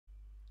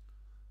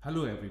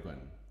Hello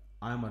everyone,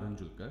 I am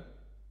Julka.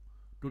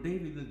 Today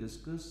we will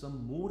discuss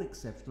some more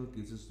exceptional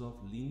cases of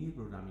linear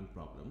programming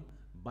problem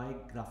by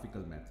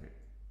graphical method.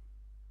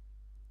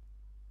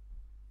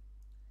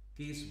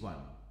 Case 1.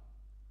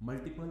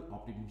 Multiple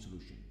optimum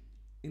solution.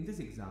 In this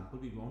example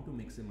we want to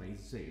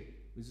maximize z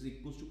which is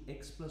equals to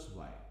x plus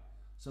y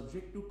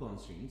subject to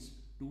constraints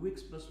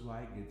 2x plus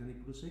y greater than or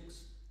equal to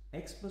 6,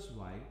 x plus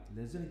y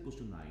less than or equals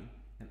to 9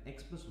 and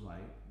x plus y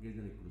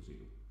greater than or equal to 0.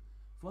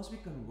 First we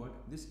convert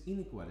this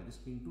inequalities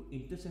into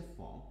intercept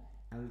form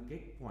and we'll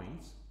get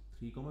points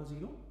 3, 0,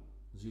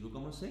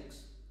 0,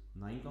 6,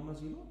 9,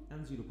 0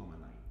 and 0, 9.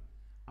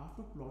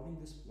 After plotting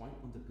this point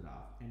on the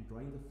graph and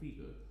drawing the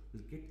figure,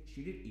 we'll get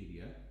shaded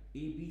area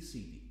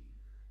ABCD.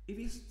 If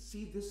we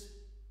see this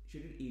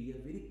shaded area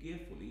very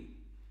carefully,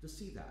 just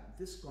see that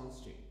this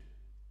constant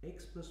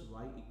x plus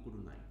y equal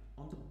to 9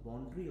 on the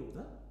boundary of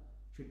the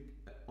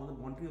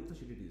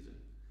shaded region,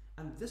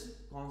 and this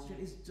constant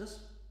is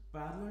just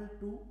parallel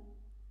to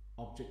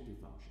objective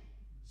function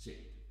z.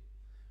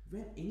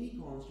 When any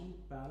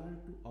constant parallel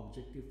to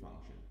objective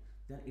function,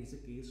 then it's a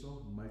case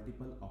of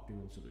multiple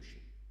optimum solution.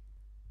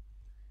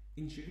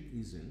 In shaded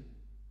region,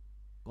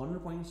 corner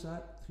points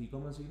are 3,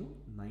 0,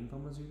 9,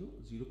 0,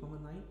 0,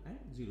 9 and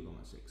 0,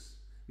 6.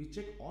 We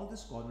check all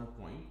this corner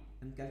point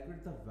and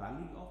calculate the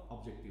value of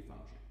objective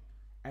function.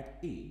 At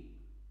A,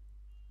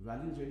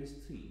 value z is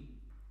 3,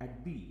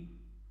 at B,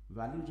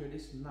 value z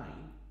is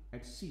 9,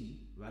 at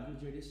C, value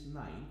z is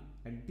 9,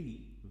 and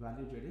D,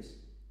 value z is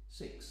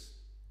 6.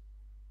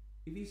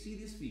 If we see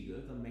this figure,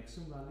 the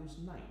maximum value is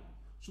 9.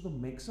 So the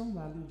maximum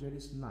value z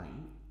is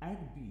 9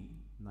 at B,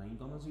 9,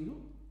 0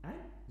 and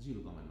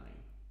 0, 9.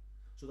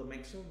 So the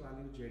maximum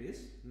value z is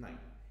 9.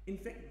 In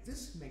fact,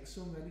 this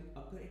maximum value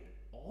occurs at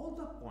all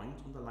the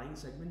points on the line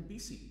segment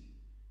BC.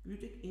 If you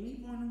take any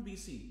point on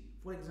BC,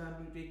 for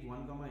example, you take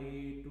 1,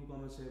 8,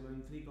 2,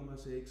 7, 3,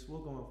 6,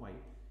 4, 5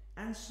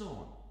 and so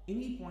on.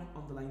 Any point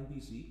on the line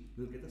BC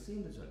will get the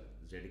same result,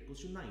 z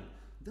equals to 9.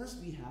 Thus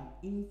we have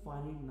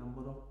infinite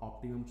number of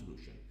optimum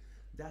solution.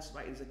 That's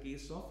why it's a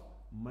case of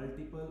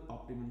multiple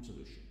optimum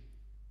solution.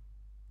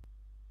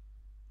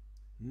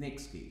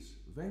 Next case,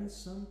 when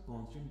some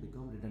constant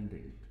become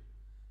redundant.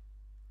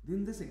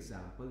 In this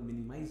example,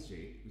 minimize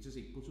z which is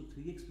equal to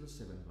 3x plus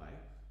 7y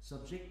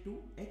subject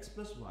to x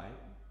plus y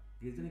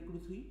greater than or equal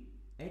to 3,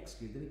 x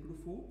greater than or equal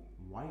to 4,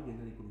 y greater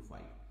than or equal to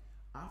 5.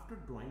 After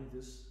drawing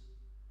this,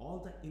 all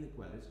the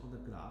inequalities on the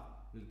graph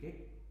will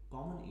get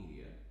common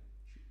area.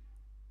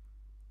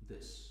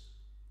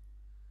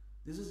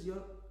 This is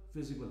your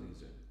visible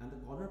region and the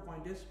corner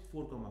point is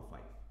 4, 5.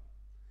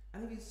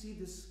 And if you see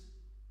this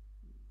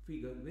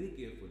figure very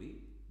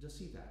carefully, just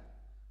see that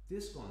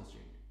this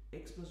constant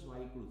x plus y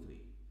equal to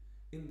 3.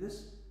 In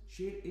this,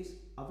 shade is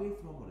away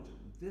from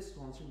origin. This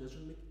constant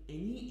doesn't make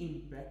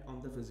any impact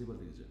on the visible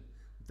region.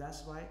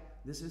 That's why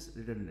this is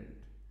redundant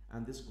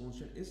and this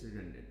constant is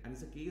redundant and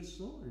it's a case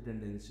of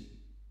redundancy.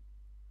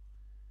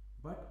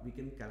 But we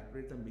can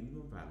calculate the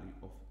minimum value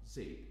of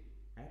z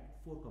at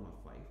 4,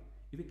 5.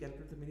 If we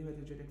calculate the minimum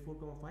value z at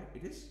 4, 5,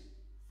 it is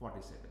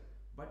 47.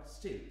 But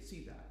still,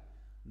 see that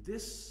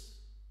this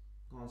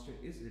constant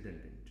is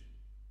redundant.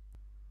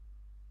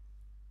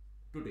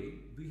 Today,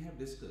 we have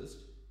discussed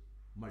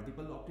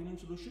multiple optimum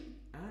solution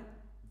and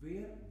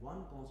where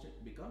one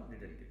constant become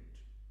redundant.